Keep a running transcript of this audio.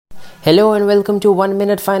Hello and welcome to 1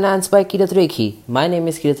 Minute Finance by Kirat Rekhi. My name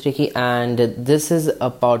is Kirat Rekhi and this is a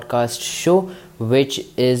podcast show which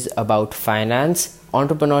is about finance,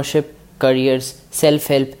 entrepreneurship, careers,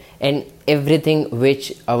 self-help and everything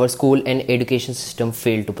which our school and education system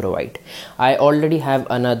failed to provide. I already have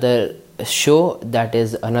another show, that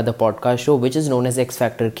is another podcast show which is known as X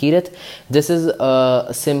Factor Kirat. This is a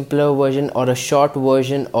simpler version or a short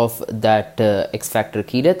version of that X Factor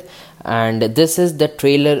Kirat, and this is the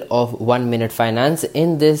trailer of 1 Minute Finance.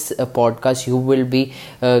 In this podcast you will be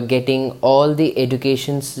getting all the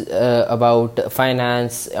educations about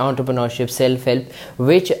finance, entrepreneurship, self-help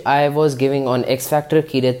which I was giving on X Factor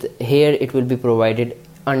Kirat. Here it will be provided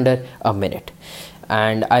under a minute,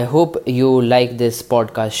 and I hope you like this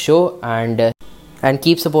podcast show and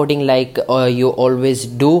keep supporting like you always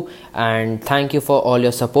do, and thank you for all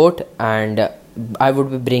your support, and I would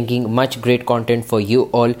be bringing much great content for you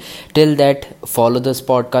all. Till that, follow this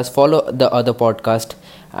podcast, follow the other podcast,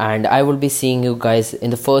 and I will be seeing you guys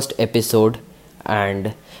in the first episode,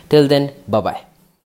 and till then, bye bye.